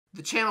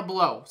the channel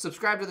below.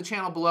 Subscribe to the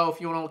channel below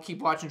if you want to keep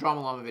watching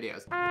Drama Llama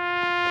videos.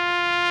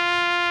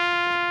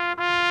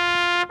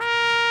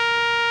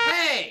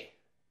 Hey!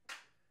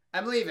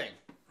 I'm leaving.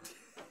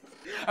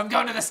 I'm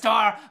going to the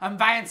store, I'm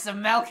buying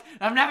some milk,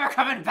 I'm never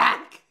coming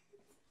back.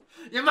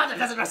 Your mother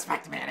doesn't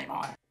respect me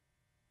anymore.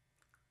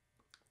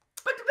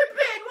 But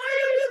Ben, why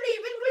are you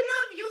leaving? We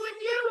love you and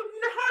you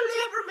hardly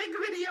ever make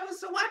videos,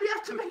 so why do you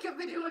have to make a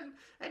video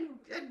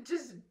and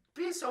just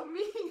be so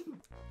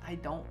mean? I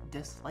don't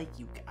dislike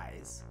you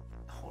guys.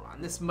 Hold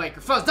on, this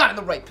microphone's not in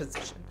the right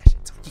position.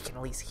 So you can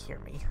at least hear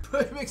me.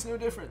 But it makes no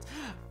difference.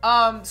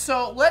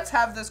 So let's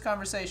have this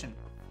conversation.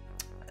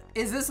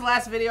 Is this the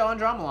last video on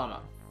Drama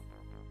Llama?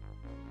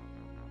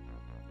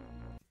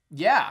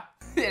 Yeah,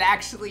 it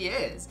actually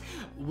is.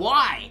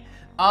 Why?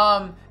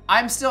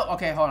 I'm still,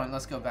 okay, hold on,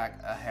 let's go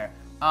back here.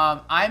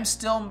 I'm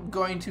still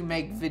going to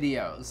make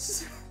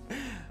videos.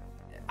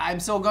 I'm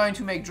still going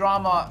to make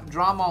Drama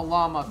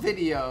Llama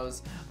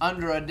videos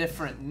under a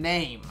different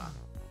name.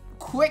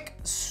 Quick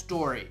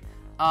story.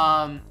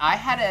 I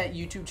had a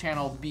YouTube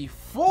channel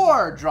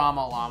before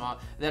Drama Llama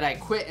that I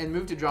quit and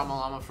moved to Drama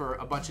Llama for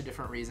a bunch of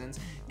different reasons.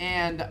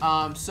 And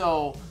not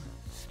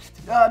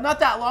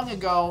that long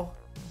ago,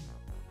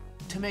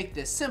 to make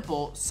this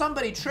simple,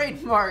 somebody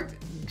trademarked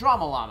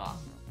Drama Llama.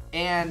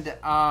 And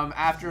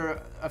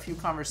after a few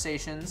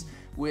conversations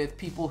with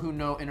people who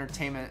know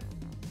entertainment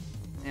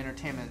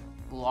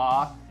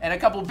law and a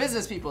couple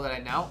business people that I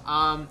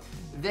know,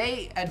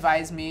 they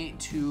advised me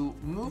to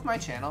move my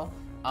channel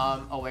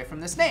away from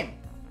this name.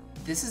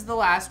 This is the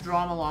last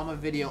Drama Llama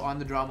video on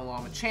the Drama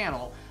Llama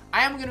channel.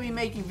 I am gonna be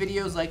making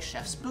videos like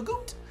Chef's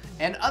Bagoot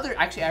and other,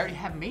 actually I already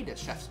have made a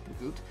Chef's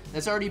Bagoot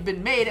that's already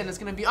been made and it's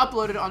gonna be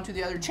uploaded onto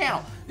the other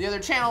channel. The other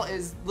channel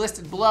is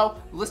listed below,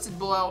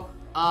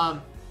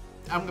 I'm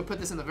gonna put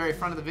this in the very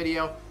front of the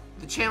video.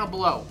 The channel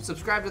below,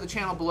 subscribe to the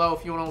channel below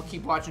if you wanna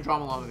keep watching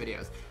Drama Llama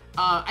videos.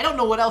 I don't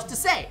know what else to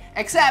say,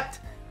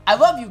 except I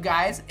love you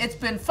guys. It's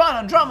been fun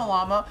on Drama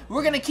Llama.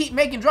 We're gonna keep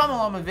making Drama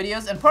Llama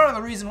videos, and part of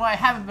the reason why I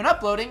haven't been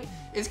uploading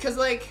is because,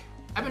 like,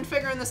 I've been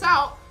figuring this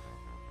out,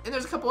 and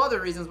there's a couple other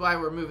reasons why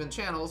we're moving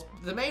channels.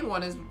 The main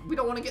one is we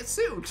don't want to get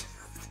sued.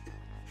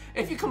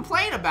 If you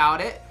complain about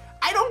it,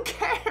 I don't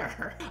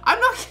care. I'm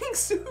not getting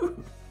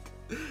sued.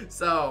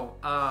 So,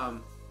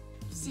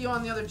 see you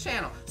on the other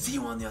channel. See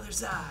you on the other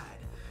side.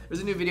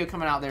 There's a new video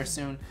coming out there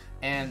soon,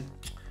 and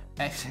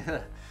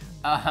actually,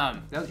 that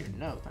was your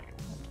nose.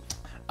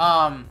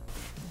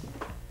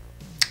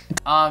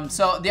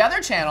 So the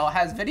other channel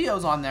has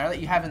videos on there that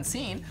you haven't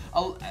seen,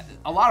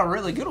 a lot of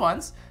really good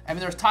ones. I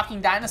mean, there's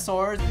talking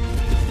dinosaurs.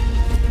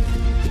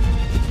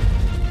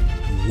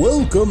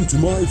 Welcome to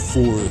my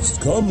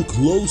forest. Come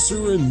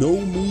closer and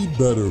know me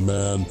better,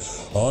 man.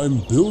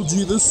 I'm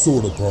Bilgy the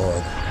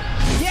Sortapod.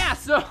 Yeah,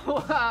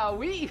 so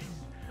we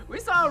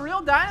saw a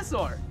real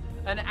dinosaur,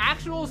 an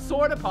actual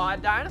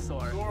Sortapod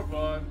dinosaur.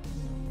 Sauropod.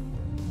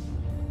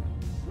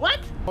 What?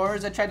 Or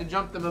I tried to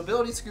jump the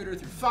mobility scooter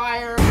through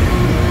fire.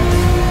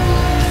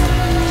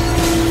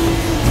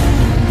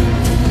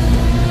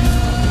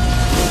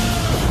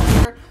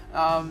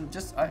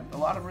 Just a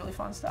lot of really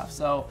fun stuff.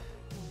 So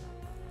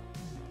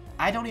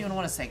I don't even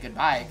want to say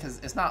goodbye because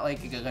it's not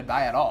like a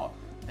goodbye at all.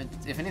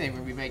 If anything,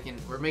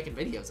 we're making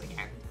videos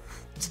again.